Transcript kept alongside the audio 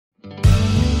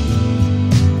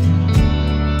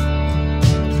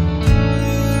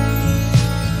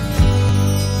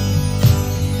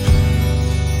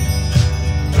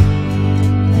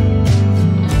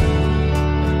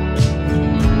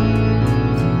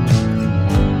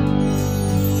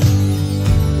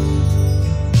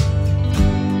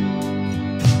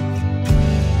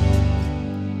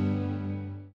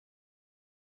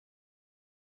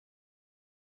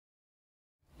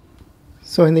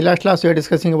So, in the last class we are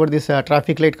discussing about this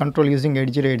traffic light control using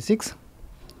 8086.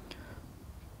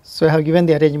 So, I have given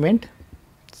the arrangement.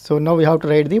 So, now we have to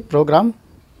write the program.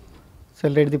 So, I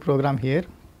will write the program here.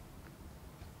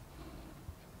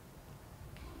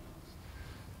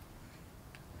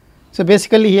 So,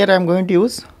 basically here I am going to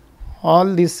use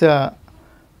all these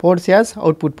ports as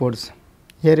output ports.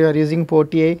 Here you are using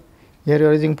port A, here you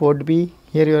are using port B,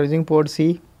 here you are using port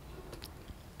C.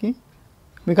 Okay.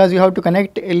 Because you have to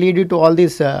connect LED to all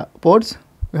these ports,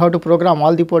 we have to program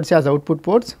all the ports as output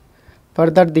ports.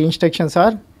 Further, the instructions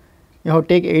are you have to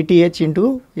take 80H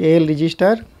into AL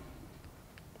register,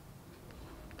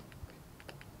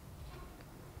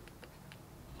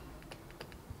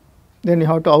 then you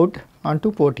have to out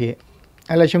onto port A.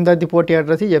 I will assume that the port A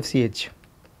address is FCH.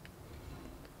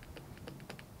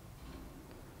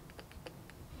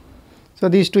 So,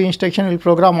 these two instructions will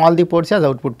program all the ports as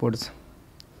output ports.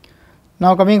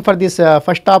 Now, coming for this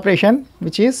first operation,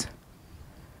 which is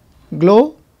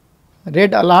glow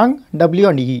red along W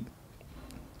and E.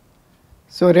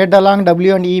 So, red along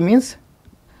W and E means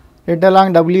red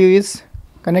along W is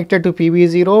connected to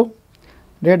PB0,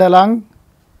 red along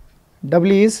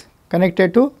W is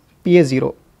connected to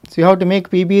PA0. So, you have to make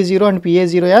PB0 and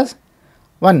PA0 as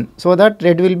 1, so that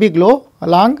red will be glow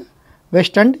along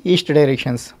west and east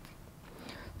directions.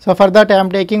 So, for that I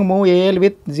am taking move AL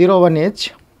with 0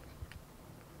 1H.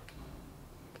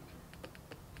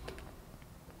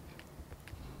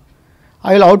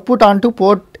 I will output onto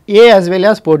port A as well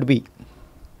as port B.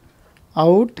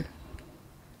 Out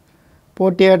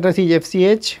port A address is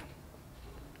FCH,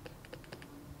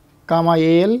 comma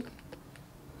AL.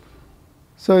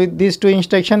 So, these two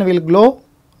instructions will glow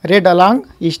red along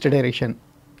east direction.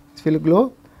 This will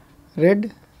glow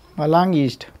red along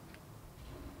east.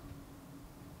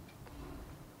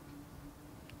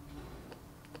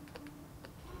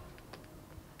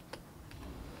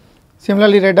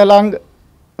 Similarly, red along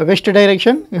west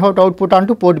direction, you have to output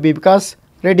onto port B because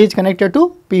red is connected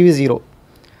to PV0.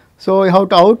 So, you have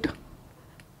to out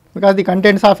because the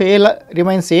contents of AL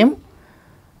remain same,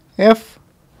 FDH.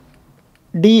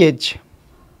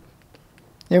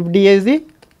 FDH is the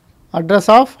address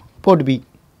of port B.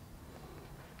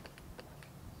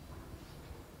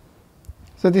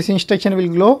 So, this instruction will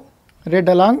glow red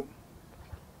along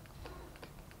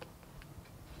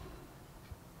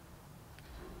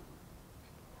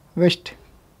west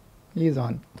is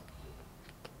on.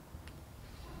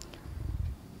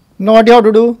 Now, what you have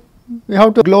to do? We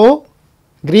have to glow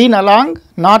green along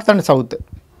north and south,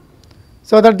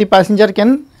 so that the passenger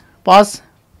can pass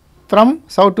from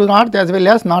south to north as well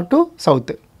as north to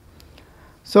south.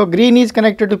 So, green is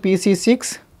connected to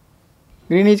PC6,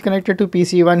 green is connected to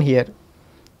PC1 here,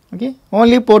 okay,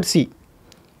 only port C.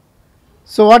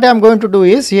 So, what I am going to do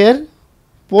is here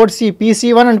port C,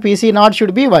 PC1 and PC0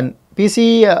 should be 1,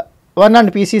 PC1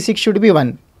 and PC6 should be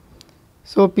 1.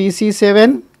 So,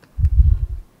 PC7,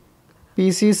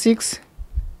 PC6,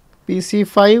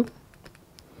 PC5,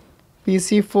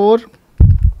 PC4,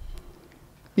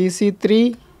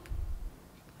 PC3,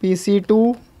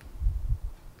 PC2,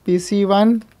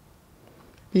 PC1,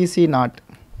 PC0.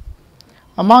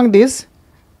 Among this,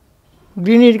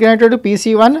 green is connected to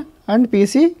PC1 and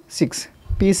PC6.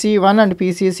 PC1 and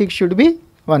PC6 should be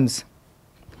 1s.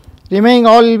 Remaining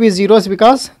all will be zeros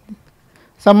because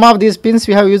some of these pins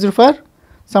we have used for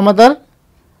some other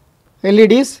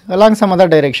LEDs along some other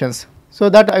directions. So,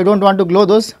 that I do not want to glow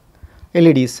those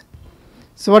LEDs.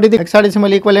 So, what is the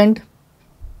hexadecimal equivalent?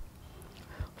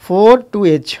 4 to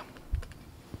H.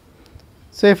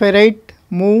 So, if I write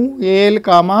move AL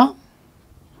comma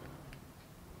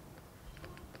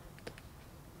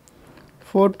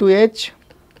 4 to H,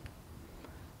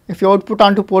 if you output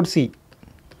onto port C,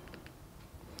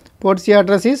 port C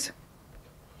address is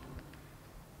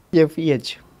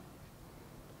FEH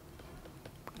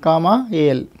comma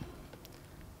AL.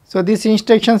 So, these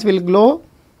instructions will glow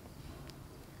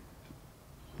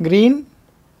green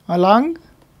along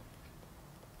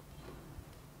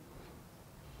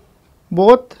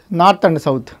both north and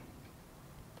south.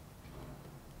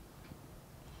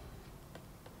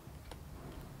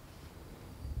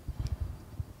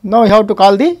 Now, we have to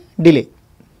call the delay.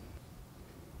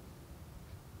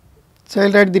 So, I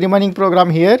will write the remaining program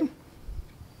here,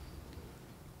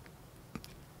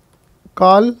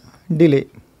 call delay.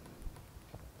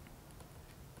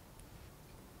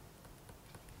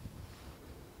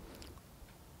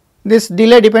 This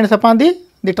delay depends upon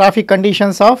the traffic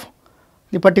conditions of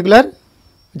the particular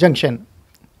junction.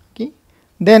 Okay.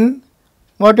 Then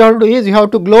what you have to do is you have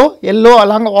to glow yellow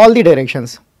along all the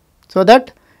directions, so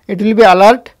that it will be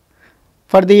alert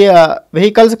for the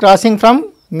vehicles crossing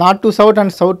from north to south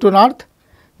and south to north,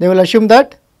 they will assume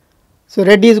that, so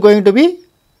red is going to be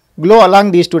glow along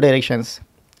these two directions,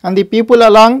 and the people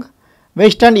along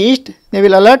west and east, they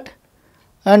will alert,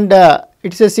 and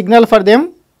it is a signal for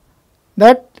them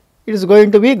that it is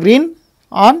going to be green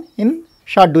on in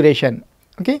short duration.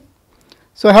 Okay.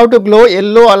 So, I have to glow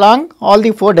yellow along all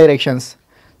the 4 directions.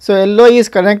 So, yellow is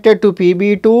connected to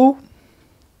PB2,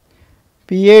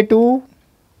 PA2,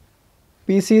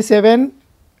 PC7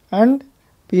 and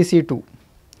PC2.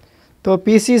 So,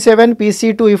 PC7,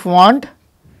 PC2 if want,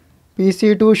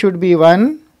 PC2 should be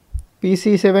 1,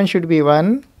 PC7 should be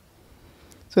 1.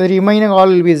 So, the remaining all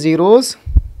will be zeros.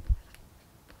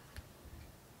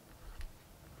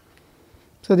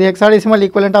 So, the hexadecimal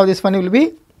equivalent of this one will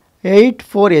be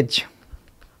 84H.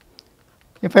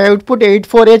 If I output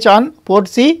 84H on port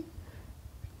C,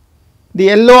 the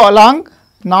yellow along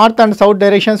north and south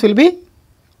directions will be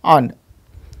on,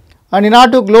 and in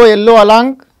order to glow yellow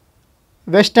along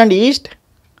west and east,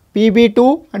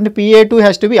 PB2 and PA2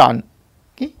 has to be on.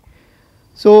 Okay.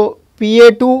 So,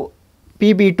 PA2,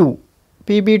 PB2,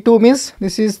 PB2 means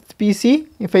this is PC,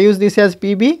 if I use this as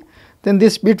PB, then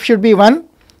this bit should be 1,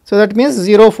 so that means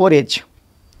 04H.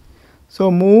 So,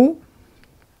 move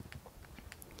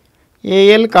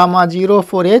AL comma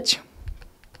 04H,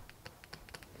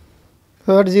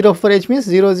 so that 04H means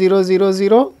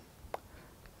 0000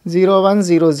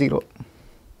 0100.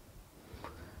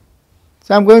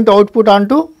 So, I am going to output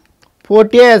onto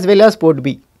port A as well as port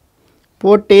B.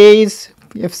 Port A is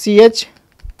FCH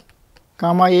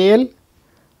comma AL,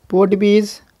 port B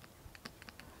is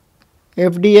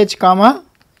FDH comma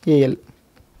AL.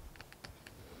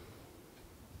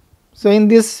 So, in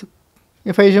this,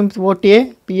 if I assume port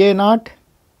A, PA0,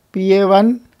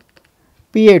 PA1,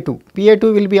 PA2,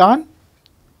 PA2 will be on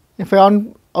if I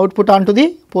output onto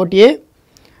the port A,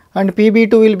 and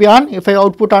PB2 will be on if I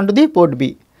output onto the port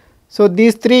B. So,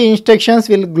 these 3 instructions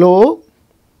will glow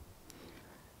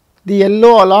the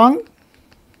yellow along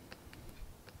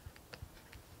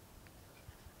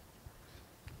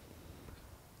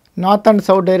north and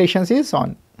south directions is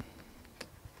on,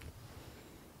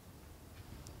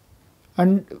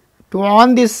 and to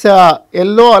on this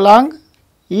yellow along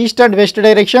east and west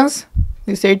directions,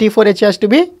 this 84H has to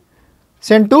be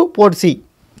sent to port C.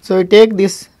 So, we take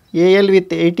this AL with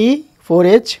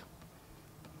 84H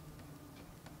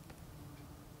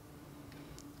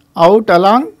out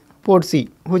along port C,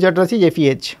 whose address is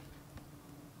FEH.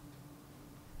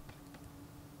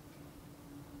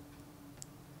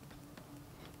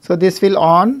 So, this will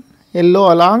on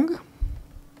yellow along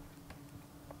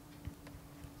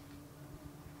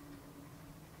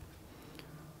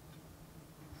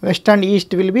west and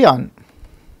east will be on.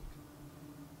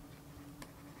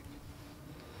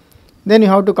 Then you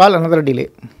have to call another delay.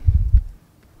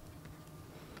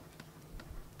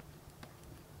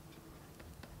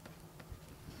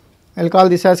 I will call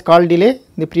this as call delay,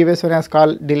 the previous one as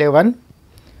call delay 1.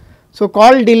 So,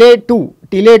 call delay 2,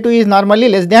 delay 2 is normally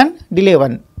less than delay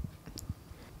 1.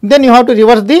 Then you have to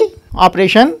reverse the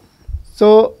operation.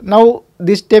 So, now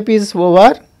this step is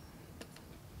over,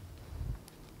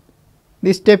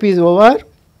 this step is over.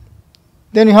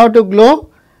 Then you have to glow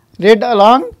red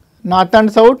along north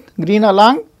and south, green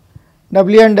along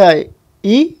W and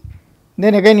E.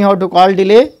 Then again you have to call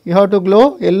delay, you have to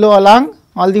glow yellow along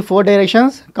all the 4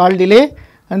 directions, call delay,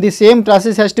 and the same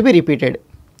process has to be repeated.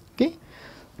 Okay.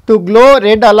 To glow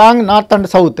red along north and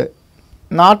south,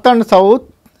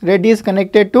 red is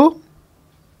connected to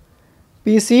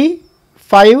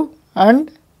PC5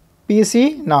 and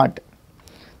PC0.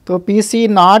 So,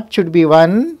 PC0 should be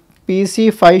 1,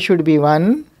 PC5 should be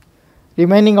 1,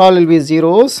 remaining all will be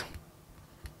zeros,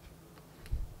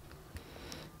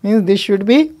 means this should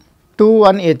be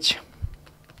 21H.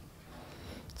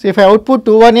 So, if I output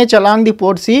 21H along the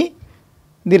port C,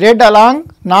 the red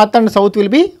along north and south will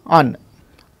be on.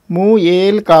 Move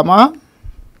AL comma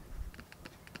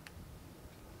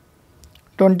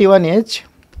 21H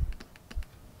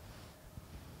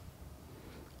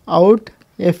out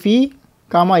FE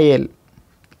comma AL.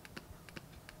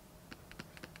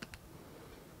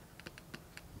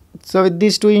 So, with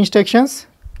these 2 instructions,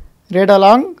 red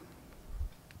along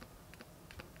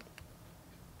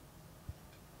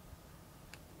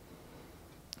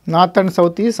north and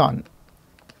south is on.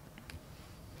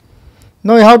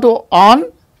 Now, you have to on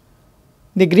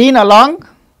the green along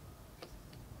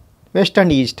west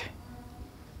and east.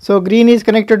 So, green is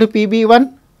connected to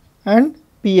PB1 and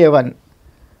PA1.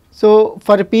 So,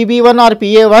 for PB1 or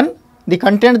PA1, the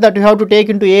content that you have to take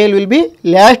into AL will be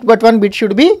last but one bit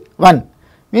should be 1,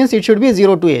 means it should be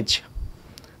 0 to H.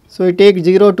 So, we take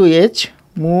 0 to H,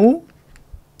 move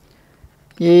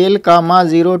AL comma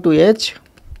 0 to H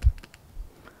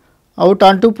out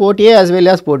onto port A as well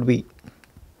as port B.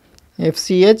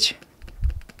 FCH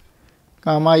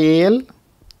comma AL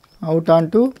out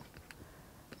onto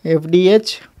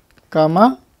FDH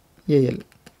comma AL.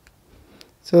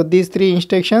 So these three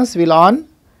instructions will on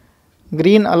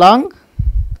green along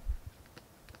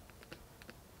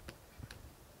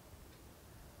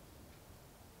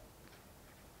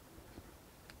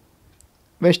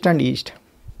west and east.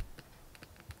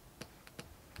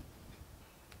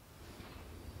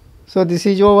 So this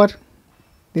is over,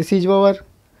 this is over.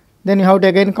 Then you have to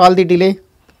again call the delay.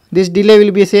 This delay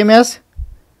will be same as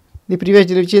the previous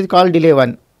delay, which is called delay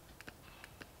 1.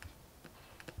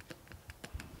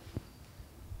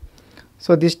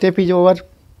 So this step is over.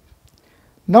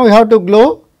 Now you have to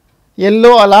glow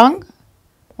yellow along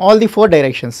all the 4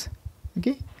 directions.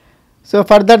 Okay. So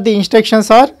further the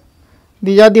instructions are,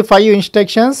 these are the 5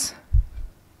 instructions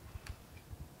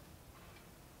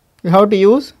you have to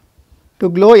use to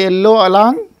glow yellow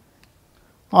along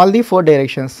all the 4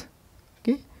 directions.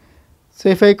 Okay. So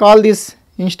if I call these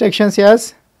instructions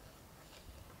as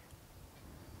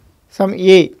some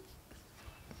A,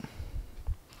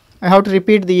 I have to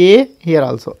repeat the A here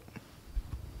also,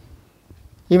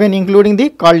 even including the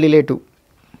call delay too.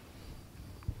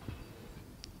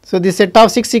 So this set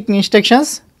of 6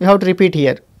 instructions you have to repeat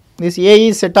here. This A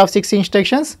is set of 6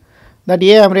 instructions, that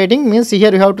A I am writing means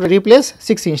here you have to replace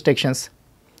 6 instructions.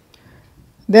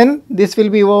 Then this will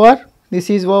be over, this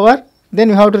is over, then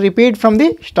you have to repeat from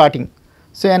the starting.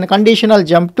 So an conditional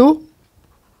jump to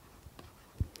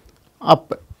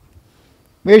up.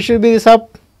 Where should be this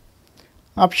up?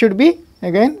 Up should be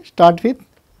again start with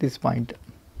this point.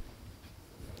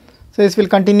 So this will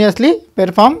continuously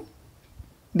perform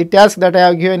the task that I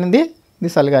have given in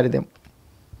this algorithm.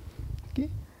 Okay.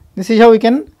 This is how we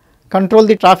can control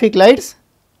the traffic lights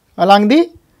along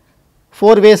the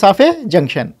 4 ways of a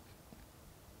junction.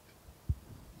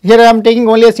 Here I am taking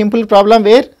only a simple problem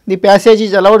where the passage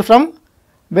is allowed from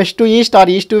west to east or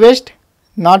east to west,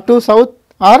 north to south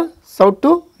or south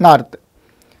to north.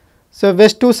 So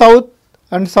west to south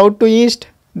and south to east,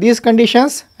 these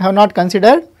conditions I have not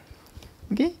considered.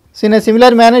 Okay. So in a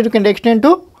similar manner you can extend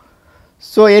to,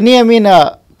 so any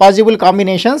possible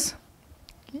combinations,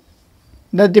 okay,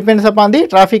 that depends upon the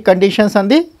traffic conditions and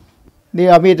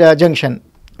the junction.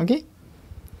 Okay.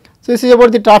 So this is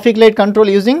about the traffic light control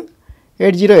using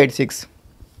 8086.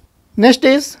 Next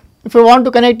is, if you want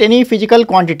to connect any physical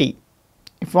quantity,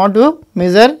 if you want to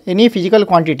measure any physical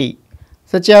quantity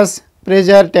such as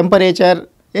pressure, temperature,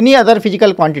 any other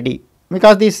physical quantity,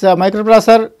 because this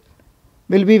microprocessor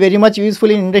will be very much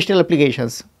useful in industrial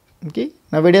applications. Okay.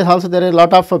 Nowadays also there are a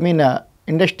lot of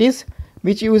industries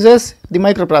which uses the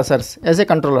microprocessors as a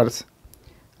controllers.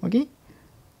 Okay.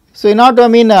 So in order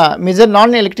to measure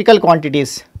non-electrical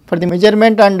quantities, for the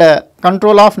measurement and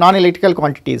control of non-electrical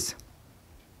quantities,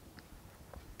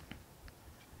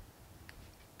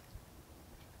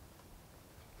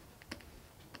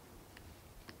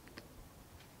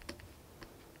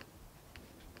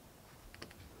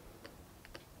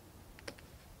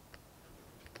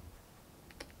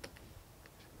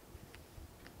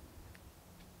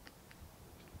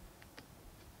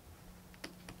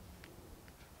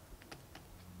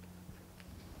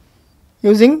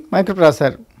 using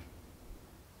microprocessor.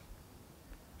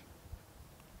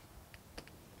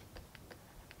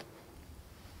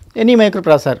 Any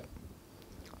microprocessor.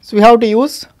 So we have to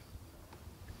use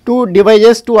 2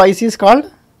 devices, 2 ICs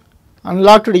called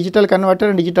analog to digital converter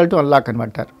and digital to analog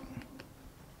converter.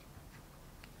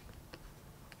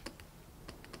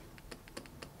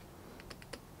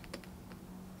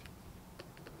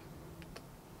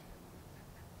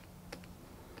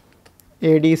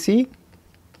 ADC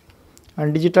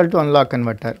and digital to analog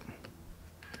converter.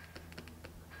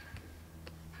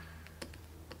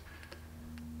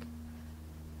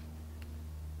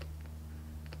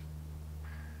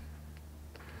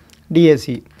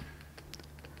 DAC.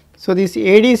 So this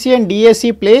ADC and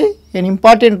DAC play an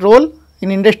important role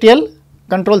in industrial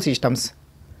control systems.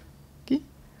 Okay.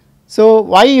 So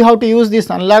why you have to use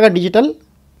this analog and digital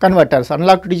converters,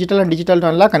 analog to digital and digital to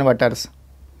analog converters?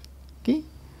 Okay.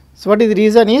 So what is the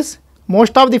reason is,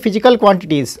 most of the physical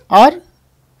quantities are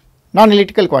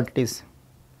non-electrical quantities.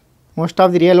 Most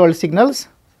of the real world signals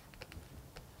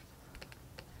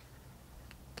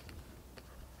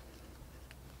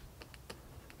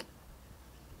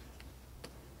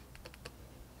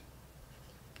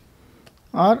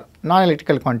are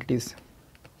non-electrical quantities.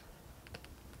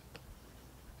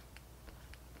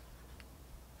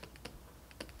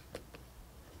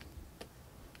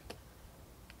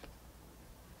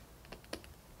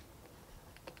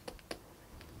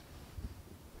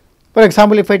 For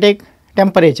example, if I take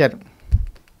temperature.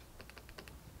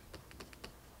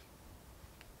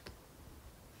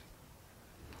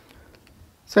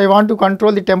 So I want to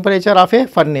control the temperature of a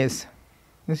furnace.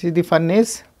 This is the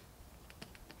furnace.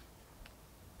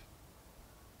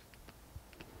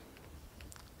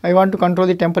 I want to control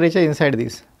the temperature inside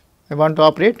this. I want to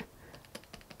operate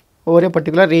over a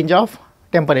particular range of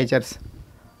temperatures.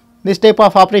 This type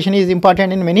of operation is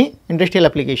important in many industrial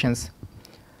applications.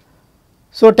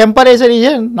 So temperature is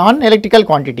a non-electrical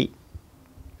quantity.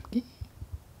 Okay.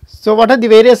 So what are the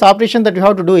various operations that we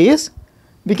have to do is,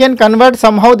 we can convert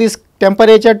somehow this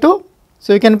temperature to,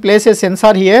 so you can place a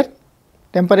sensor here,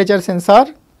 temperature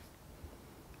sensor,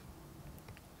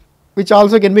 which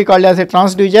also can be called as a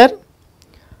transducer.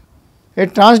 A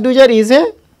transducer is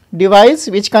a device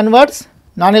which converts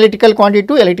non-electrical quantity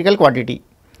to electrical quantity.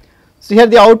 So here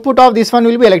the output of this one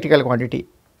will be electrical quantity.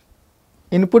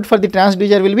 Input for the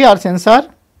transducer will be our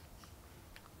sensor.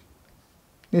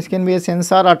 This can be a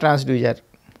sensor or transducer.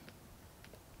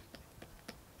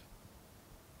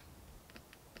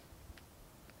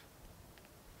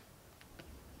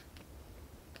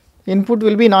 Input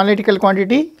will be non-electrical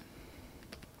quantity.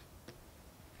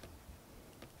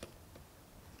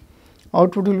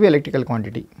 Output will be electrical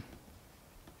quantity.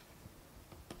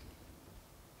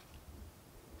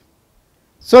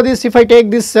 So this, if I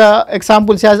take this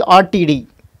example as RTD,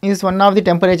 is one of the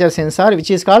temperature sensor,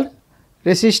 which is called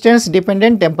resistance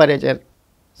dependent temperature.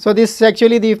 So this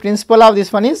actually, the principle of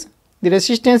this one is, the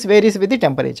resistance varies with the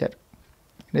temperature.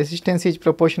 Resistance is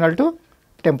proportional to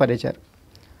temperature.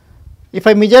 If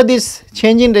I measure this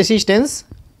change in resistance,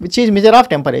 which is measure of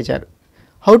temperature,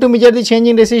 how to measure the change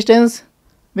in resistance?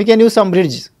 We can use some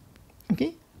bridge.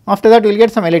 Okay. After that, we will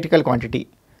get some electrical quantity.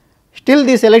 Still,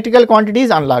 this electrical quantity is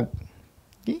analog.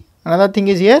 Okay. Another thing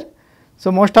is here.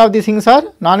 So most of these things are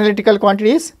non-electrical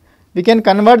quantities. We can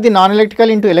convert the non-electrical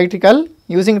into electrical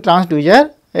using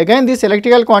transducer. Again, this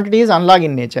electrical quantity is analog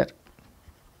in nature.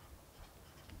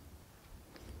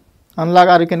 Analog,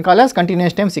 or you can call as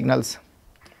continuous time signals.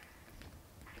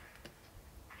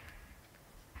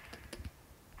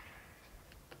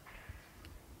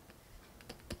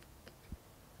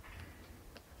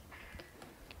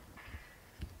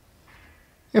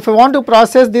 If I want to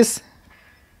process this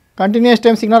continuous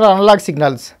time signal or analog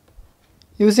signals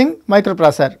using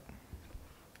microprocessor.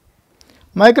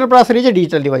 Microprocessor is a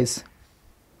digital device.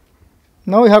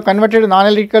 Now we have converted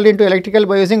non-electrical into electrical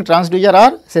by using transducer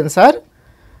or sensor.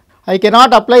 I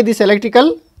cannot apply this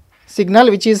electrical signal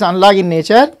which is analog in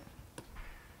nature.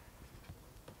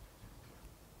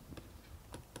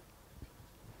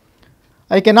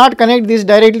 I cannot connect this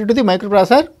directly to the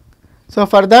microprocessor. So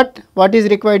for that, what is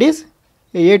required is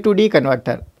a to D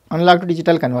converter, analog to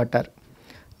digital converter.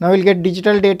 Now we will get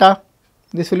digital data,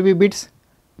 this will be bits,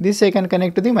 this I can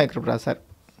connect to the microprocessor.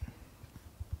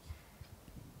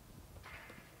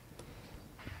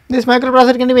 This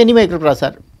microprocessor can be any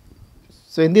microprocessor.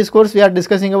 So in this course we are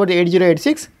discussing about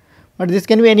 8086, but this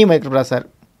can be any microprocessor.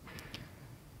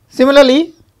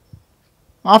 Similarly,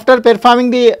 after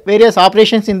performing the various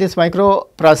operations in this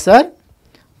microprocessor,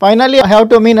 finally I have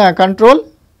to control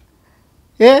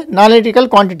a non-electrical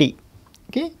quantity.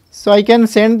 Okay. So I can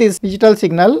send this digital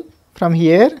signal from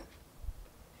here.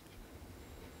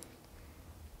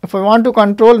 If I want to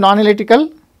control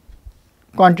non-electrical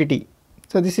quantity,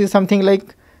 so this is something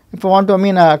like, if I want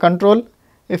to control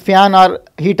a fan or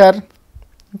heater.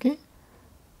 Okay.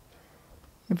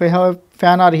 If I have a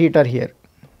fan or heater here,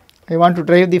 I want to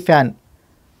drive the fan.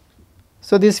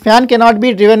 So this fan cannot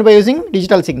be driven by using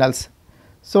digital signals.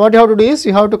 So what you have to do is,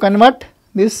 you have to convert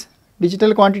this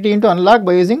digital quantity into analog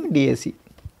by using DAC.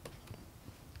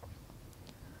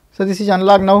 So this is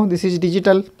analog now, this is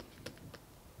digital,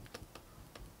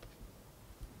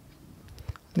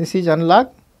 this is analog,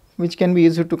 which can be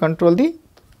used to control the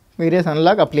various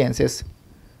analog appliances.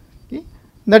 Okay.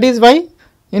 That is why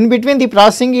in between the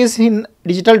processing is in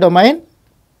digital domain,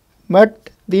 but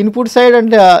the input side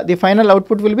and the final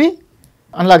output will be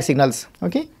analog signals.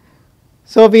 Okay.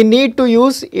 So we need to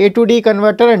use A to D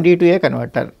converter and D to A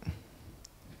converter.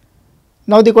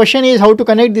 Now the question is how to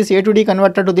connect this A to D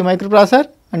converter to the microprocessor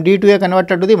and D to A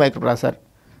converter to the microprocessor.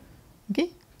 Okay.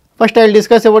 First I will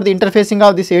discuss about the interfacing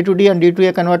of this A to D and D to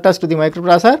A converters to the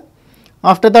microprocessor.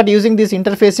 After that, using this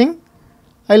interfacing,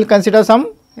 I will consider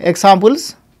some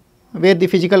examples where the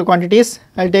physical quantities,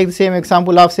 I will take the same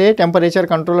example of say temperature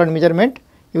control and measurement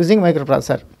using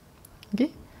microprocessor.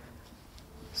 Okay.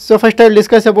 So first I will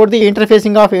discuss about the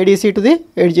interfacing of ADC to the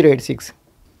 8086.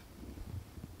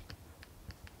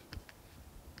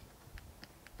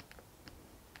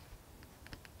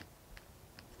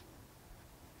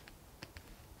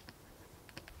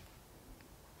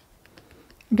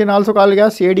 You can also call it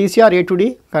as ADC or A to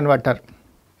D converter.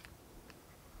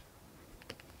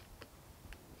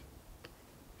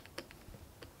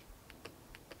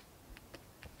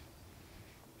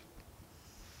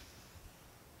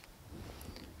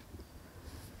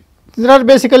 There are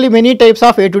basically many types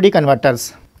of A to D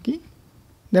converters. Okay.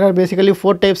 There are basically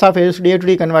 4 types of A to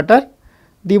D converter.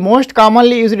 The most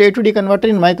commonly used A to D converter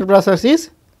in microprocessors is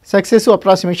successive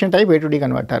approximation type A to D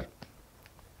converter.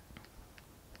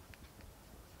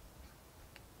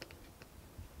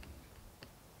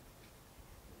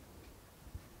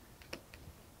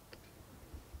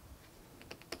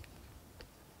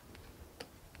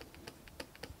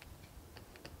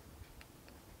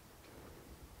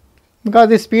 Because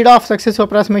the speed of successive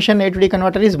approximation A to D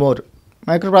converter is more.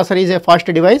 Microprocessor is a fast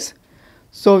device,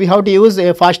 so we have to use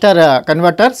a faster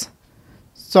converters.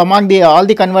 So among all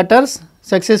the converters,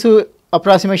 successive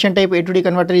approximation type A to D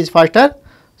converter is faster.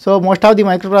 So most of the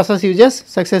microprocessors uses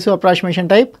successive approximation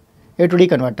type A to D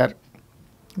converter.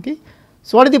 Okay.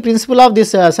 So what is the principle of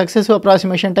this successive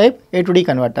approximation type A to D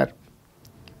converter?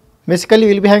 Basically,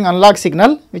 we will be having analog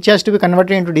signal which has to be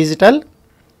converted into digital.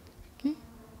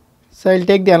 So I will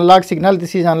take the analog signal,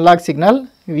 this is analog signal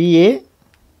VA,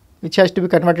 which has to be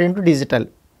converted into digital.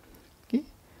 Okay.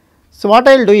 So what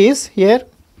I will do is here,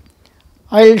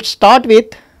 I will start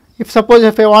with, if I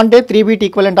want a 3-bit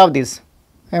equivalent of this,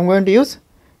 I am going to use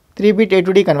 3-bit A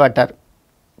to D converter.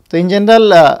 So in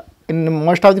general, in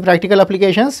most of the practical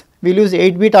applications, we will use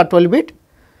 8-bit or 12-bit.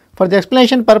 For the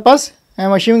explanation purpose, I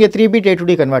am assuming a 3-bit A to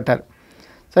D converter.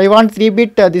 So I want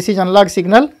 3-bit, this is analog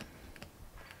signal.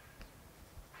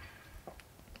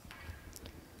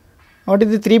 What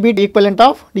is the 3-bit equivalent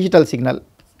of digital signal?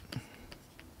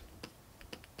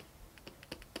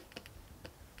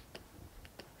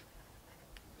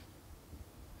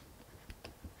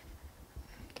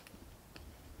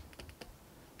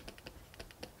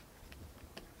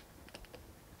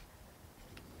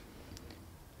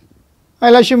 I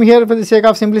will assume here for the sake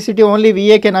of simplicity only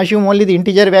VA can assume only the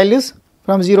integer values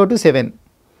from 0 to 7,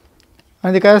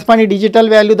 and the corresponding digital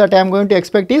value that I am going to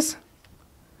expect is,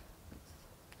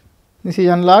 this is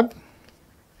analog,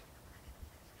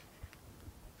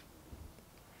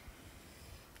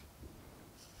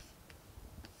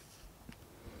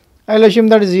 I will assume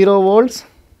that 0 volts,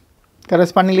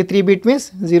 correspondingly 3-bit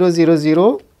means 0 0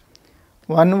 0,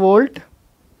 1 volt,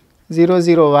 0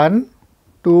 0 1,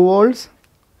 2 volts,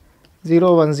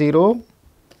 0 1 0,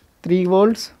 3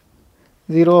 volts,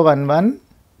 0 1 1.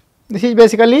 This is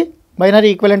basically binary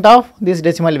equivalent of this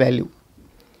decimal value.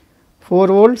 4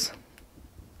 volts,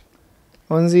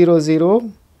 1 0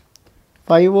 0,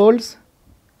 5 volts,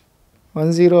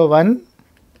 1 0 1,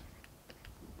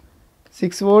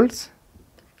 6 volts,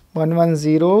 1 1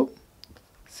 0,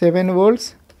 7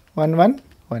 volts, 1 1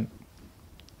 1.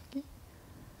 Okay.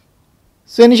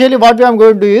 So initially what I am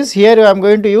going to do is, here I am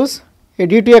going to use a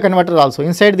D to A converter also.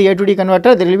 Inside the A to D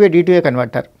converter there will be a D to A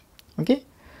converter. Okay.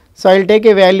 So I will take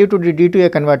a value to the D to A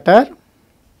converter.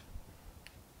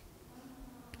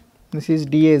 This is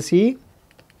DAC.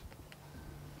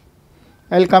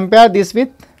 I will compare this with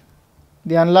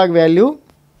the analog value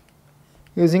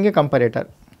using a comparator.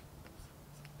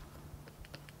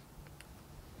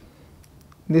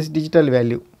 This digital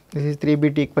value, this is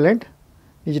 3-bit equivalent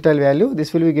digital value,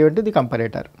 this will be given to the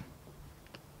comparator.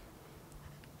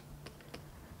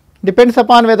 Depends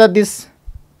upon whether this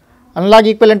analog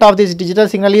equivalent of this digital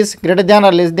signal is greater than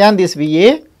or less than this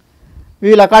VA, we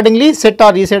will accordingly set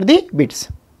or reset the bits.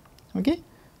 Okay.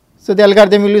 So the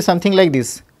algorithm will be something like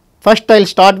this. First I will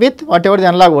start with whatever the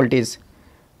analog voltage.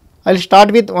 I will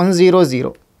start with 1 0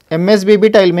 0. MSB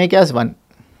bit I will make as 1.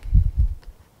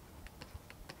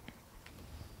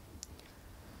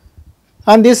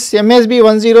 And this MSB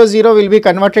 1 0 0 will be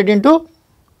converted into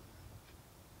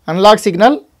analog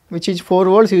signal, which is 4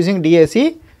 volts using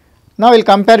DAC. Now we will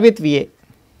compare with VA.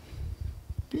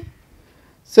 Okay.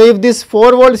 So if this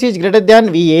 4 volts is greater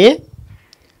than VA,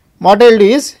 what I will do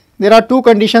is, there are two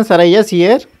conditions arise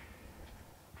here.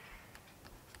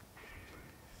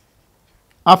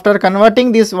 After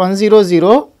converting this 1 0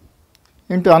 0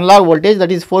 into analog voltage,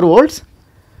 that is 4 volts,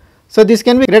 so this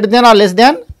can be greater than or less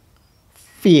than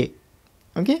VA.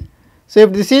 Okay. So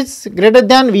if this is greater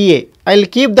than VA, I will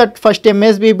keep that first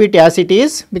MSB bit as it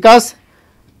is, because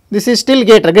this is still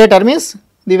greater means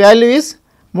the value is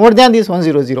more than this 1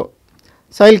 0 0.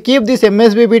 So I will keep this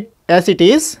MSB bit as it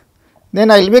is, then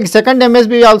I will make second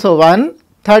MSB also 1,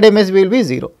 third MSB will be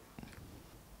 0.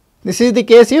 This is the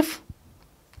case if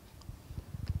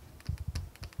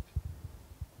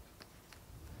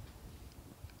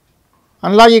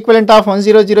analog equivalent of 1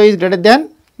 0 0 is greater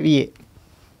than VA.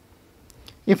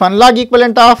 If analog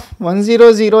equivalent of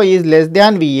 100 is less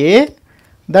than VA,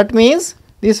 that means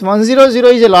this 100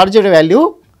 is a larger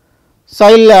value. So,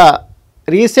 I will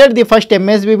reset the first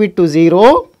MSB bit to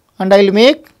 0 and I will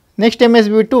make next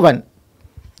MSB bit to 1,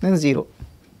 then 0.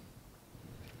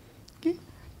 Okay.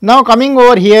 Now, coming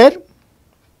over here,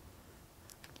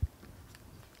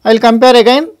 I will compare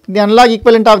again the analog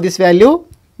equivalent of this value,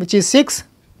 which is 6.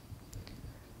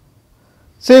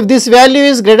 So, if this value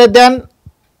is greater than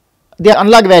the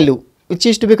analog value, which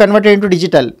is to be converted into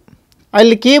digital, I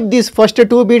will keep these first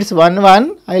 2 bits 1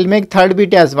 1, I will make third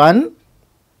bit as 1.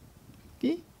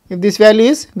 Okay. If this value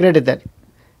is greater than,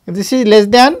 if this is less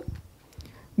than,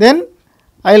 then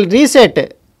I will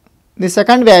reset the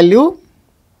second value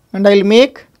and I will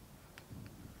make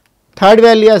third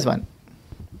value as 1,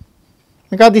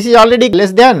 because this is already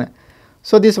less than.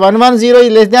 So, this 110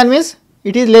 is less than means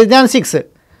it is less than 6.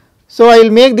 So, I will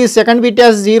make this second bit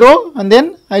as 0 and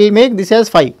then I will make this as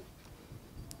 5.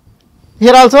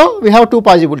 Here also we have 2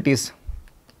 possibilities.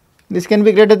 This can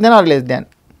be greater than or less than.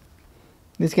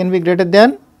 This can be greater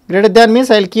than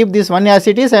means I will keep this 1 as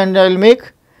it is and I will make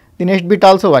the next bit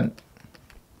also 1.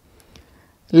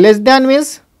 Less than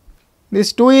means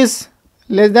this 2 is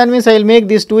less than means I will make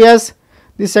this 2 as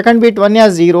the second bit 1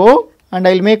 as 0 and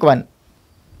I will make 1.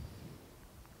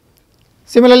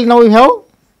 Similarly, now we have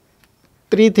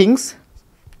 3 things,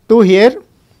 2 here.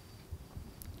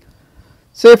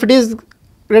 So, if it is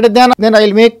greater than, then I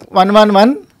will make 1 1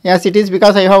 1 as it is,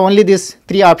 because I have only these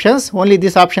 3 options, only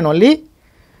this option only.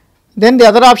 Then the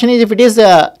other option is if it is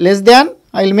less than,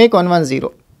 I will make 1 1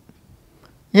 0.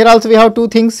 Here also we have 2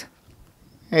 things,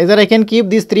 either I can keep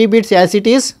these 3 bits as it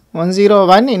is 1 0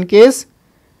 1 in case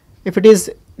if it is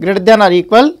greater than or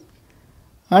equal,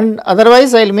 and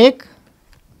otherwise I will make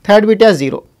third bit as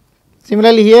 0.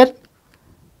 Similarly, here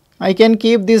I can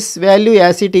keep this value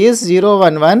as it is 0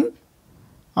 1 1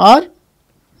 or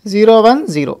 0 1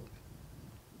 0.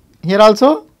 Here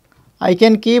also I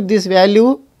can keep this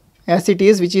value as it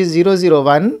is, which is 0 0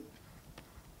 1,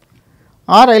 or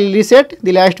I will reset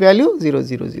the last value 0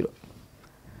 0 0.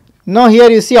 Now,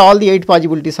 here you see all the 8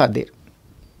 possibilities are there.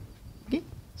 Okay.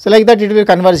 So, like that it will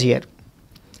converge here.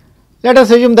 Let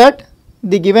us assume that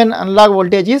the given analog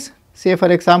voltage is, say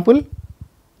for example,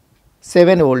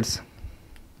 7 volts.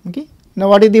 Okay. Now,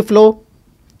 what is the flow?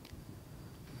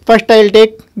 First I will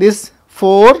take this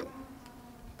 4.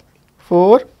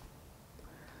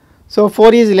 So,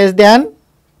 4 is less than.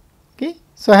 Okay.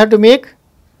 So, I have to make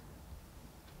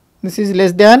this is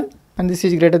less than and this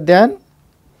is greater than,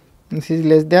 this is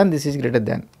less than, this is greater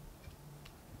than.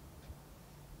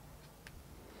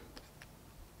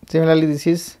 Similarly, this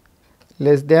is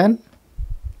less than,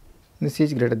 this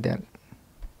is greater than.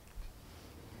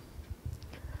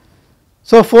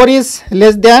 So, 4 is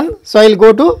less than, so I will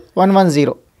go to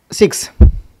 110, 6.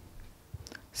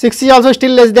 6 is also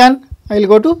still less than, I will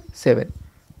go to 7.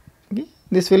 Okay.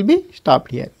 This will be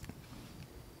stopped here.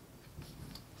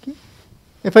 Okay.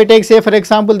 If I take, say for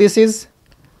example, this is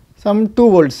some 2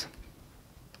 volts,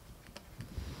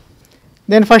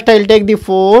 then first I will take the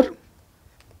 4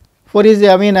 is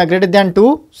greater than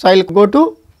 2, so I will go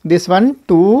to this one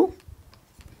 2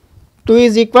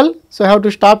 is equal, so I have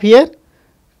to stop here.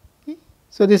 Okay.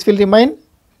 So, this will remain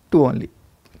 2 only.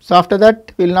 So, after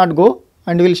that we will not go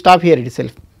and we will stop here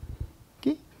itself.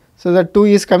 Okay. So, the 2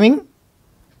 is coming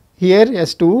here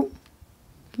as 2.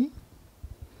 Okay.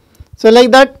 So,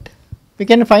 like that we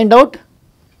can find out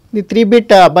the 3-bit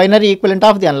binary equivalent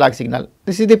of the analog signal.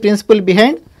 This is the principle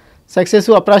behind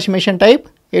successive approximation type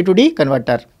A to D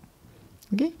converter.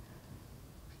 Okay.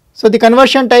 So, the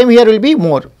conversion time here will be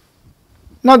more.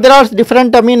 Now, there are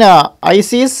different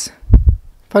ICs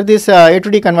for this A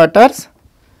to D converters.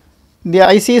 The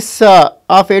ICs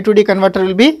of A to D converter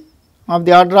will be of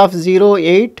the order of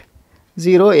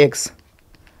 080X.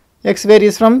 X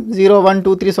varies from 0, 1,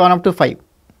 2, 3, so on up to 5.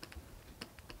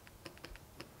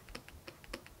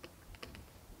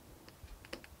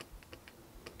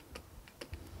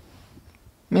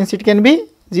 Means it can be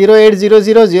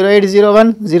 0800,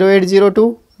 0801,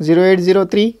 0802,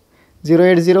 0803,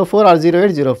 0804 or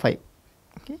 0805.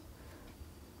 Okay.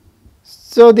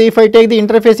 So, if I take the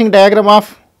interfacing diagram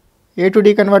of A to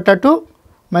D converter to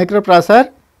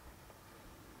microprocessor,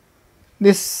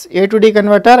 this A to D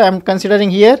converter I am considering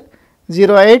here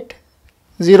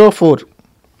 0804.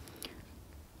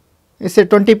 It is a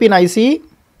 20 pin IC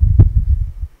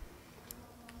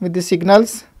with the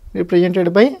signals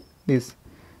represented by this.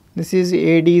 This is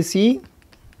ADC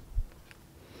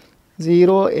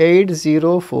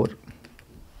 0804.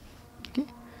 Okay.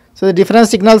 So, the different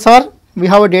signals are, we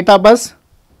have a data bus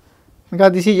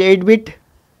because this is 8-bit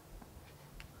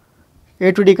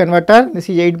A to D converter, this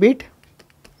is 8 bit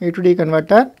A to D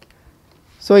converter.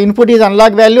 So, input is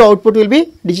analog value, output will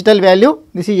be digital value,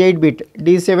 this is 8 bit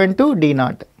D7 to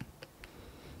D0,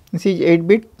 this is 8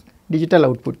 bit digital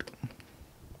output.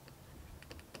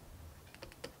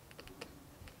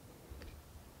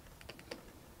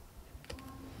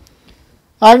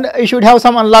 And you should have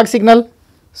some analog signal.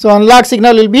 So, analog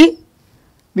signal will be,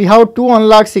 we have two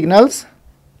analog signals,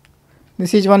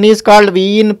 this is one is called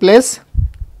V in plus,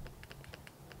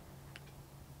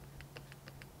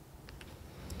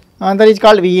 another is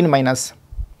called V in minus.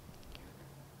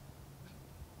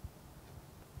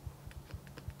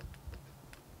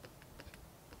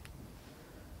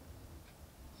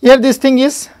 Here this thing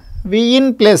is V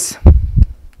in plus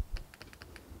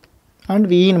and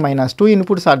V in minus, two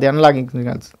inputs are the analog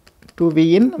signals, two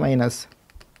V in minus,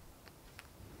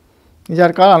 these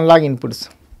are called analog inputs.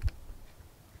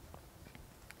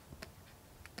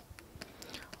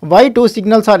 Why two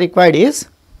signals are required is,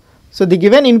 so the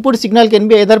given input signal can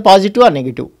be either positive or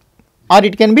negative, or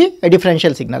it can be a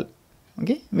differential signal.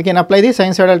 Okay, we can apply the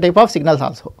sinusoidal type of signals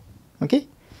also. Okay,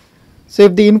 so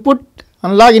if the input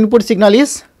analog input signal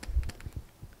is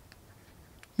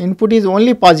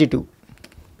only positive,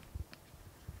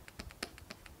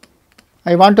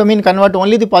 I want to convert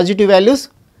only the positive values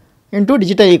into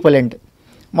digital equivalent.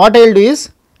 What I will do is,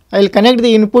 I will connect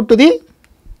the input to the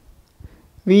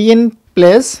V in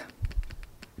plus,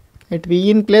 at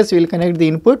V in plus we will connect the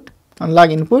input,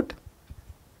 analog input,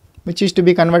 which is to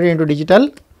be converted into digital,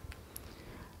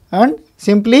 and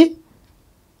simply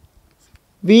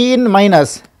V in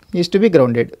minus is to be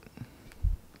grounded.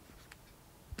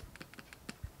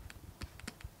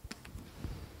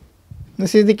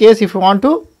 This is the case if you want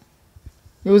to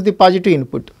use the positive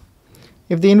input.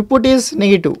 If the input is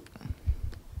negative,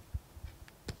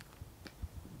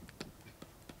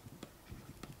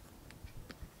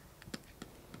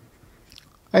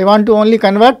 I want to only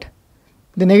convert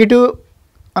the negative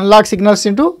analog signals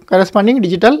into corresponding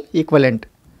digital equivalent.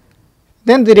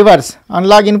 Then the reverse,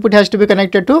 analog input has to be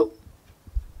connected to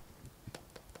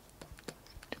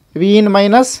V in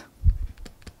minus,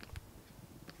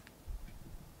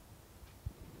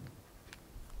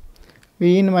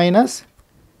 V in minus,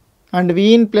 and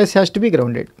V in plus has to be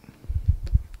grounded.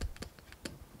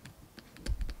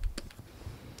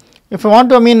 If I want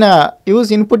to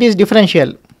use input is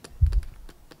differential,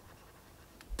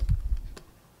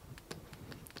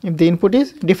 if the input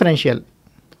is differential,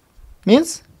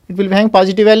 means it will be having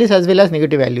positive values as well as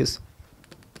negative values.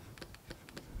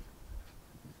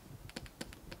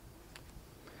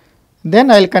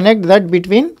 Then I will connect that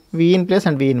between V in plus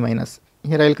and V in minus.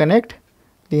 Here I will connect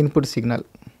the input signal.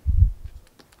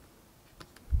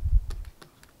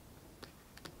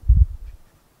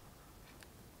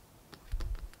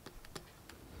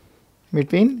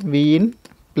 Between V in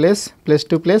plus, plus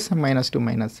to plus, minus to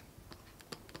minus.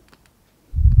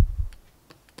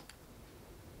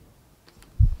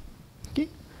 Okay.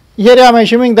 Here I am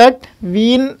assuming that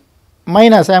V in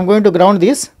minus I am going to ground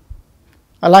this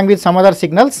along with some other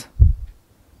signals.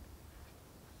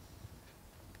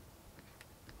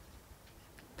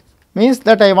 Means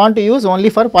that I want to use only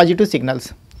for positive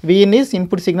signals. V in is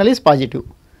input signal is positive.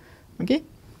 Okay.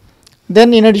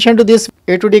 Then in addition to this,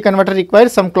 A to D converter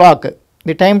requires some clock.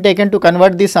 The time taken to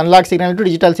convert this analog signal to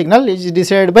digital signal is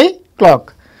decided by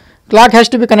clock. Clock has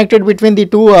to be connected between the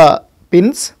two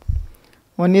pins.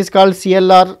 One is called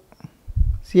CLR,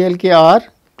 CLKR,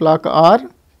 clock R.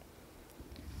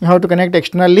 You have to connect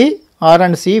externally R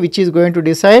and C, which is going to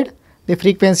decide the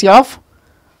frequency of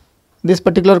this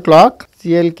particular clock,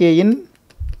 CLK in,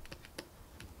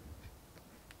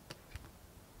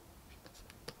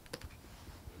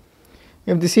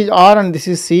 if this is R and this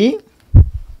is C,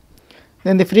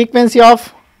 then the frequency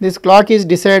of this clock is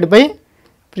decided by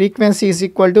frequency is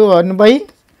equal to 1 by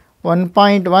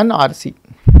 1.1 RC.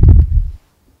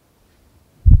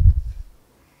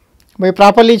 By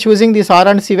properly choosing these R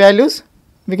and C values,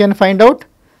 we can find out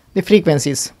the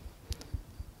frequencies.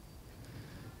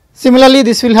 Similarly,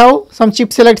 this will have some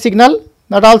chip select signal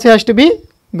that also has to be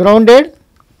grounded.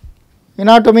 In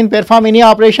order to perform any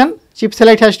operation, chip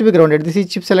select has to be grounded. This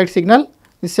is chip select signal.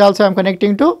 This also I am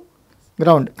connecting to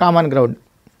ground, common ground.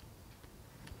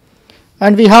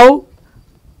 And we have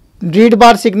read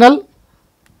bar signal.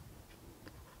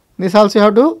 This also you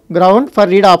have to ground for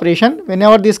read operation.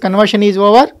 Whenever this conversion is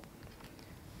over,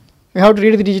 we have to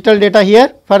read the digital data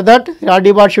here. For that,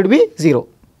 RD bar should be 0.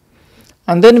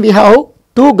 And then we have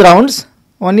two grounds.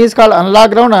 One is called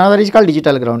analog ground, another is called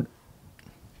digital ground.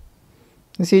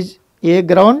 This is A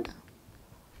ground,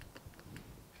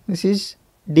 this is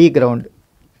D ground.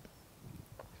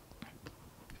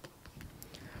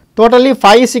 totally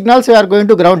 5 signals we are going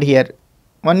to ground here.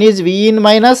 One is V in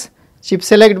minus, chip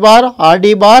select bar,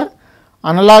 RD bar,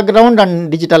 analog ground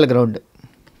and digital ground.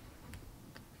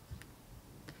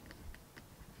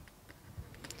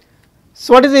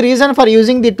 So what is the reason for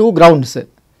using the two grounds,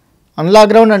 analog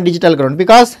ground and digital ground?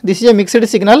 Because this is a mixed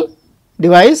signal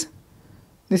device,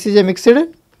 this is a mixed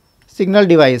signal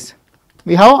device.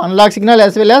 We have analog signal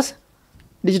as well as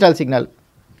digital signal,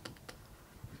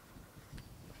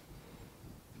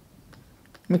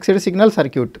 mixed signal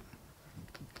circuit.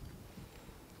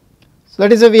 So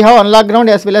that is why we have analog ground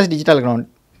as well as digital ground.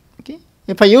 Okay.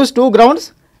 If I use two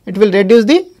grounds, it will reduce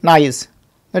the noise.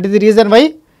 That is the reason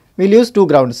why we will use two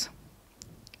grounds.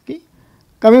 Okay.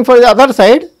 Coming for the other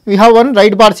side, we have one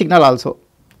right bar signal also.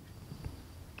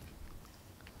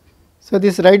 So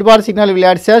this right bar signal will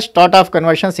act as start off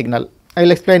conversion signal. I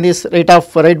will explain this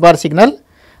right bar signal,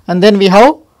 and then we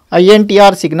have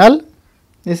INTR signal.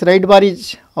 This right bar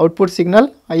is output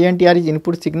signal, INTR is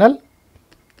input signal,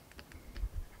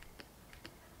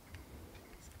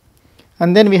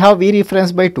 and then we have V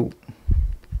reference by 2.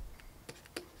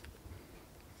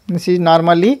 This is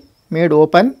normally made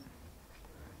open.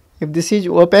 If this is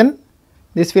open,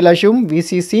 this will assume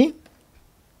VCC,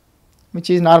 which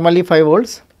is normally 5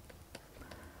 volts.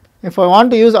 If I want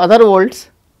to use other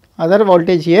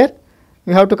voltage here,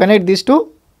 we have to connect these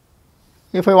two.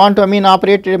 If I want to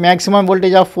operate a maximum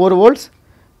voltage of 4 volts,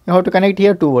 you have to connect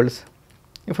here 2 volts.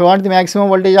 If I want the maximum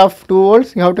voltage of 2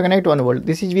 volts, you have to connect 1 volt.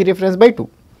 This is V reference by 2.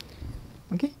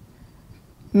 Okay.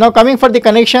 Now coming for the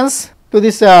connections to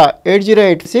this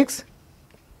 8086, so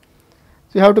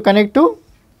you have to connect to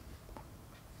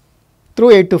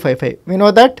through 8255. We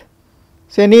know that.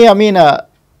 So any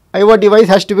IO device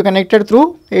has to be connected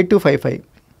through 8255.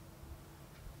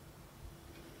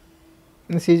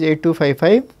 This is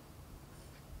 8255.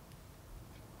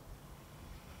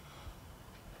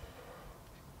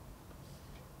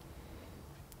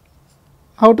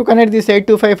 How to connect this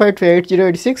 8255 to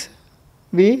 8086?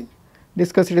 We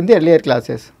discussed it in the earlier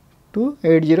classes to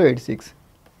 8086.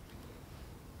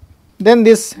 Then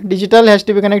this digital has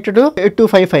to be connected to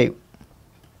 8255.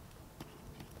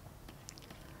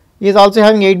 He is also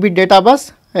having 8-bit data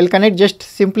bus. I will connect just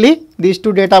simply these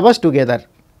two data bus together,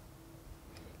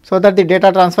 so that the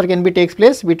data transfer can be takes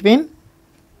place between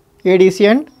ADC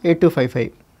and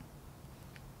 8255.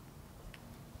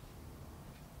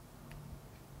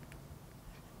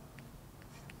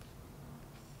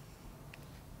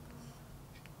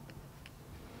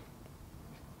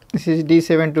 This is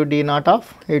D7 to D0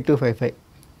 of 8255.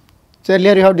 So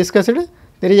earlier you have discussed it,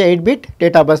 there is a 8-bit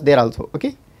data bus there also.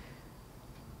 Okay.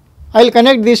 I will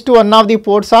connect this to one of the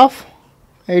ports of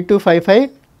 8255.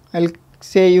 I will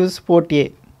say use port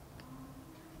A.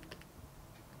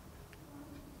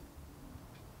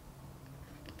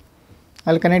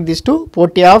 I will connect this to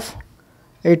port A of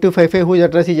 8255, whose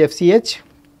address is FCH.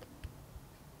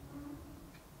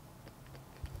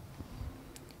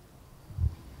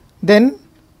 Then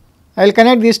I will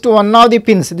connect this to one of the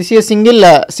pins. This is a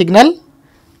single signal.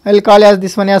 I will call as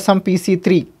this one as some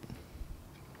PC3.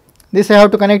 This I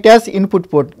have to connect as input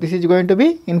port. This is going to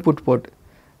be input port,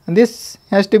 and this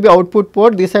has to be output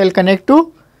port. This I will connect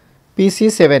to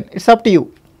PC7. It's up to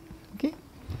you. Okay.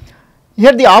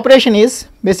 Here the operation is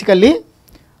basically,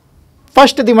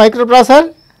 first the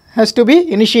microprocessor has to be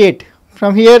initiate.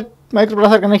 From here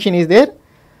microprocessor connection is there.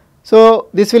 So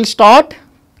this will start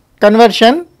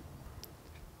conversion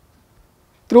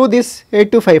through this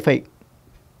 8255.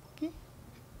 Okay.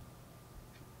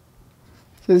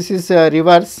 So this is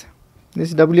reverse.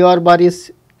 This WR bar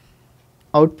is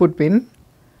output pin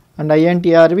and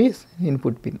INTRB is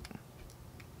input pin.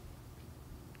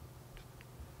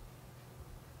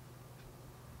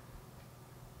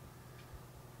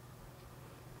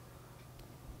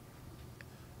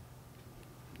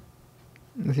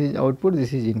 This is output,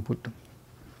 this is input.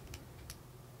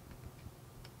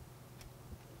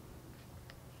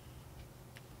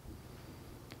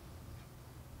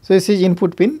 So this is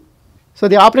input pin. So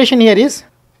the operation here is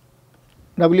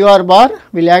WR bar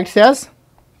will act as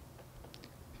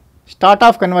start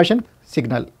off conversion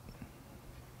signal.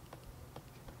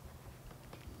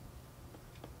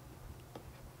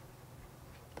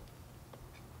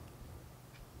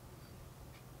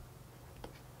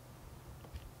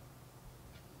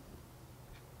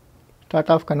 Start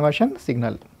off conversion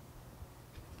signal.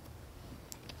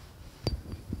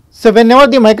 So whenever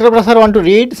the microprocessor want to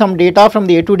read some data from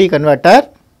the A to D converter,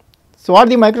 so what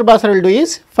the microprocessor will do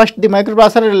is, first the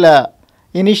microprocessor will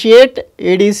initiate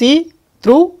ADC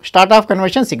through start off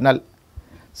conversion signal.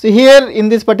 So here in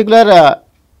this particular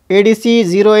ADC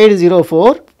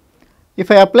 0804,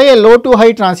 if I apply a low to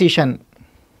high transition,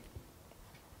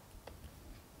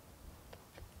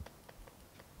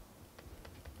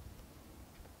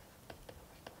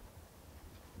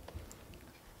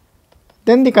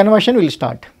 then the conversion will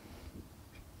start.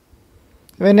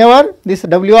 Whenever this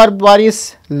WR bar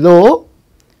is low,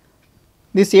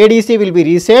 this ADC will be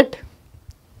reset.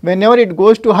 Whenever it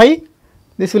goes to high,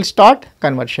 this will start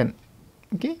conversion.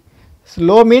 Okay. So,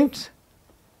 low means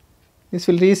this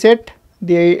will reset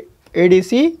the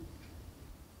ADC,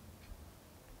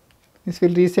 this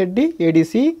will reset the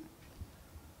ADC,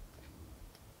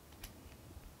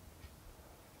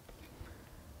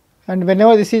 and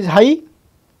whenever this is high,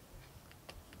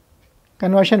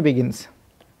 conversion begins.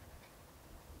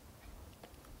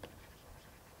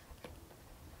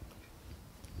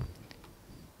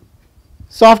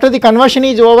 So, after the conversion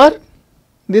is over,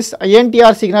 this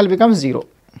INTR signal becomes 0,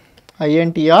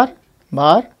 INTR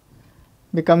bar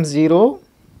becomes 0,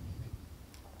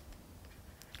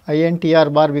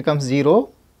 INTR bar becomes 0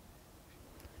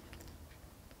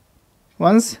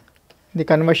 once the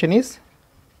conversion is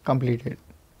completed.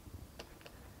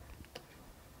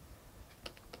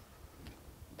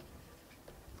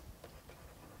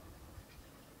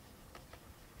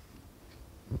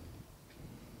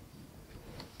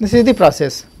 This is the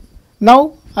process.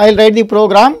 Now, I will write the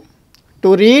program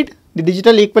to read the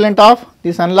digital equivalent of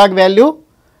this analog value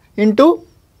into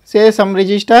say some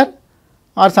register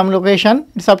or some location,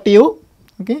 it is up to you.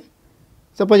 Okay.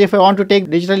 Suppose if I want to take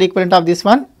digital equivalent of this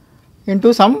one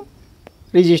into some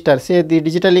register, say the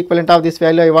digital equivalent of this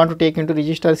value I want to take into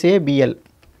register say BL.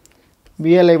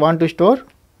 BL I want to store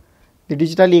the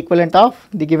digital equivalent of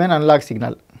the given analog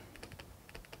signal.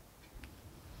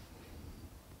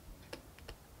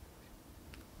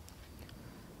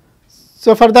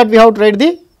 So, for that we have to write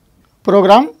the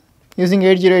program using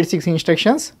 8086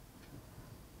 instructions.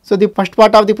 So, the first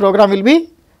part of the program will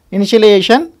be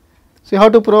initialization. So, you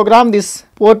have to program this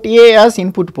port A as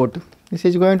input port. This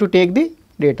is going to take the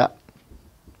data.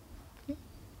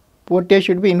 Port A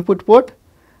should be input port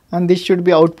and this should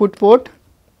be output port.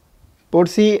 Port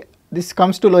C, this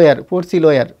comes to lower, port C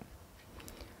lower.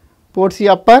 Port C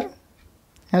upper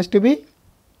has to be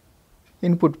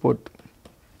input port.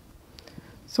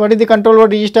 So, what is the control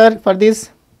load register for this?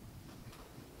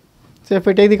 So, if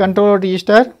I take the control load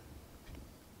register,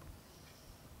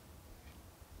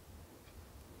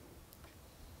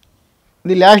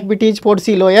 the last bit is port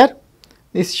C lower,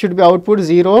 this should be output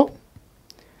 0,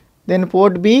 then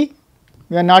port B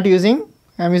we are not using,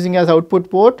 I am using as output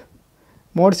port,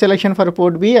 mode selection for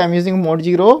port B I am using mode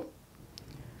 0,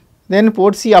 then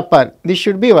port C upper, this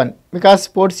should be 1 because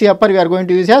port C upper we are going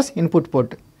to use as input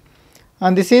port,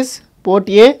 and this is port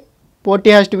A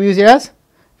has to be used as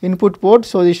input port,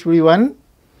 so this should be 1.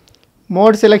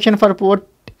 Mode selection for port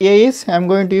A is I am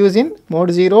going to use in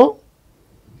mode 0,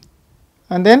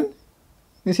 and then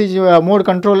this is mode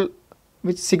control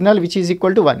which signal which is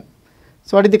equal to 1.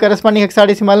 So, what is the corresponding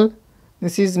hexadecimal?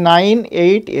 This is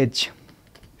 98H.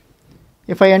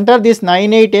 If I enter this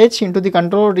 98H into the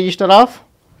control register of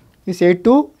this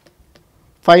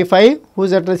 8255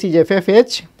 whose address is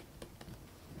FFH,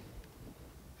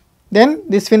 then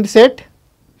this will set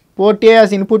port A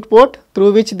as input port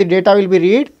through which the data will be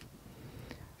read,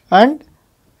 and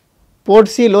port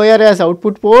C lower as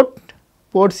output port,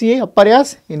 port C upper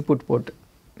as input port.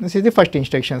 This is the first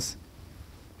instructions.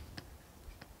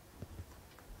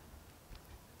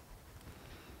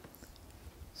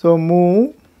 So,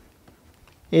 move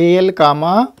AL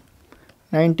comma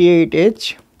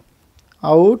 98H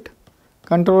out,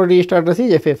 control register address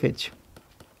is FFH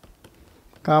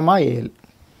comma AL.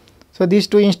 So, these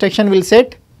two instructions will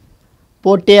set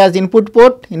port A as input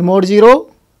port in mode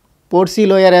 0, port C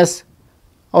lower as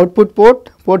output port,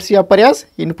 port C upper as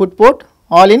input port,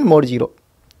 all in mode 0.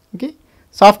 Okay.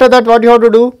 So, after that what you have to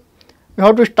do? You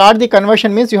have to start the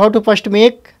conversion, means you have to first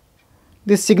make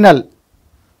this signal,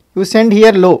 you send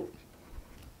here low,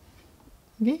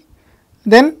 okay.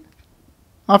 Then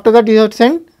after that you have to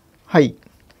send high,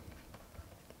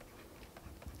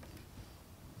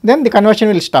 then the conversion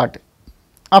will start.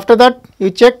 After that you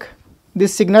check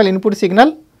this signal, input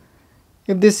signal,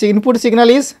 if this input signal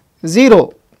is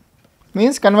 0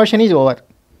 means conversion is over.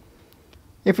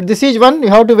 If this is 1 you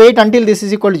have to wait until this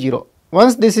is equal to 0.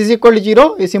 Once this is equal to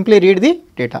 0 you simply read the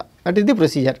data, that is the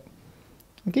procedure.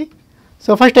 Okay.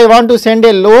 So, first I want to send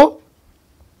a low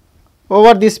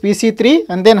over this PC3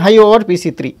 and then high over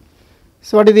PC3.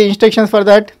 So, what is the instructions for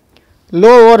that?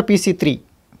 Low over PC3,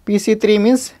 PC3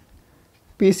 means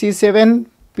PC7,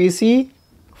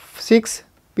 PC6,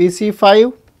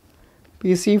 PC5,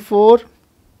 PC4,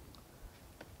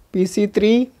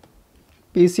 PC3,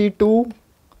 PC2,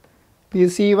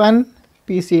 PC1,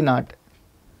 PC0.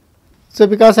 So,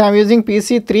 because I am using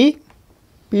PC3,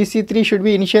 PC3 should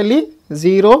be initially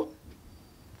 0.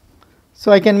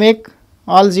 So, I can make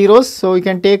all zeros. So, we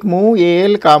can take move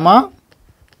AL comma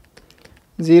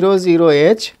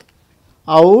 00H,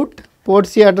 out port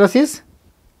C address is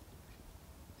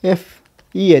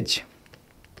FEH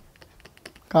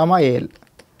comma AL.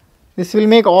 This will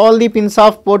make all the pins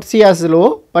of port C as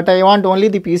low, but I want only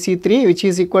the PC3 which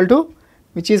is equal to,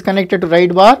 which is connected to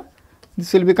right bar.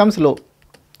 This will becomes low.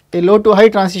 A low to high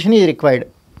transition is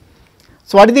required.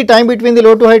 So, what is the time between the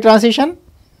low to high transition?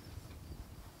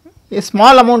 A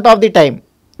small amount of the time,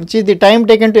 which is the time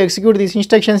taken to execute these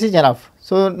instructions, is enough.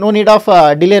 So, no need of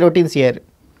delay routines here.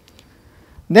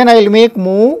 Then I will make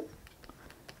move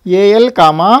AL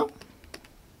comma,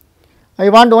 I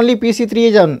want only PC3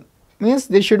 is on, means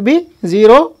this should be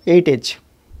 08H,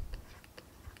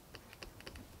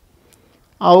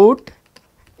 out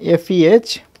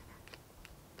FEH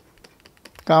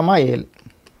comma AL.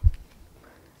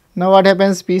 Now what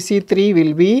happens, PC3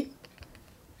 will be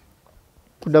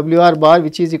WR bar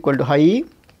which is equal to high.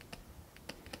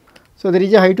 So, there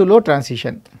is a high to low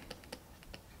transition.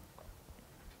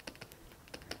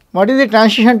 What is the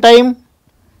transition time?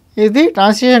 Is the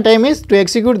transition time is to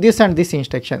execute this and this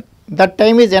instruction. That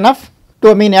time is enough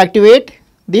to activate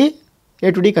the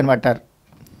A to D converter.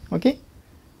 Okay.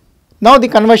 Now the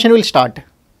conversion will start.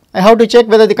 I have to check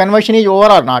whether the conversion is over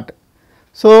or not.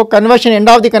 So, conversion, end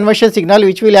of the conversion signal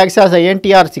which will act as a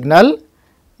INTR signal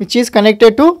which is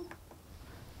connected to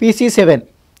PC7.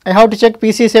 I have to check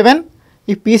PC7.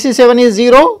 If PC7 is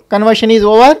 0, conversion is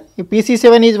over. If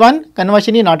PC7 is 1,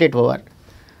 conversion is not yet over.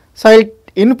 So, I will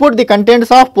input the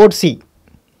contents of port C.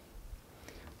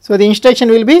 So, the instruction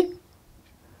will be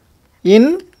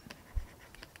in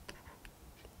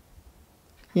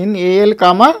AL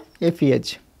comma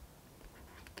FEH.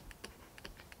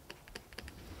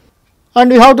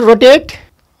 And we have to rotate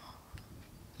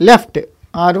left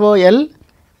ROL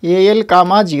AL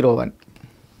comma 01.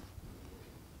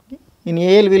 In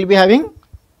AL we will be having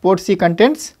port C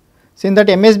contents. So, in that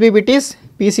MSB bit is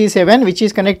PC7 which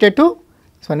is connected to,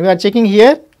 so when we are checking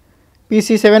here,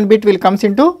 PC7 bit will comes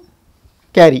into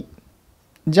carry.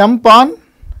 Jump on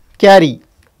carry.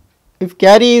 If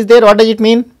carry is there, what does it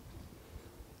mean?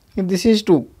 If this is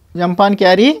 2, jump on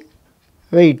carry,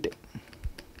 wait.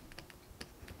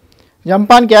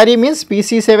 Jump on carry means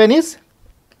PC7 is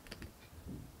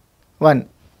 1,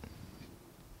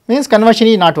 means conversion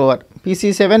is not over.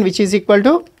 PC7 which is equal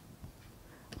to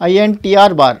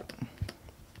INTR bar,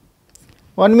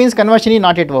 1 means conversion is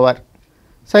not yet over.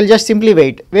 So, I will just simply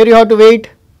wait. Where you have to wait?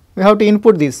 We have to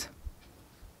input this.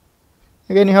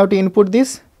 Again you have to input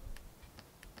this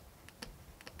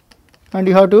and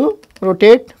you have to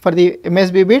rotate for the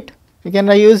MSB bit. You can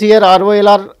use here ROL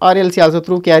or RLC also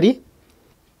through carry.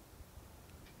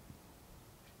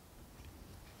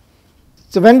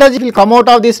 So, when does it will come out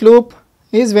of this loop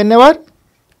is whenever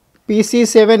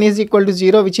PC7 is equal to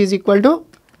 0 which is equal to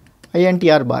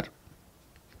INTR bar.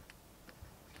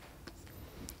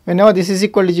 Whenever this is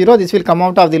equal to 0, this will come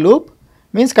out of the loop,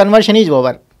 means conversion is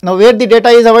over. Now, where the data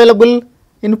is available?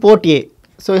 In port A.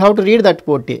 So, you have to read that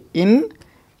port A. In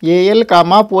AL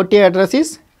comma port A address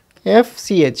is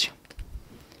FCH.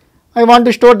 I want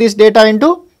to store this data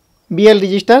into BL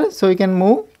register. So, you can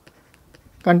move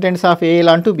contents of AL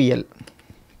onto BL.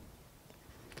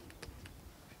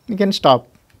 You can stop.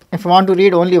 If you want to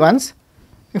read only once,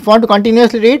 if you want to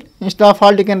continuously read, instead of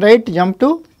alt you can write jump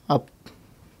to up.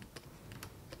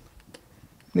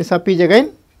 This up is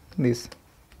again this.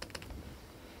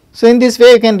 So, in this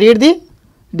way you can read the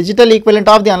digital equivalent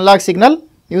of the analog signal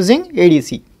using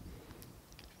ADC.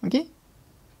 Okay.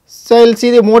 So, I will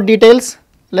see the more details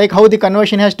like how the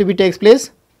conversion has to be takes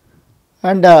place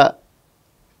and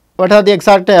what are the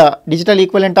exact digital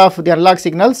equivalent of the analog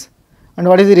signals and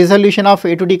what is the resolution of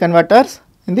A to D converters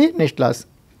in the next class.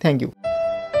 Thank you.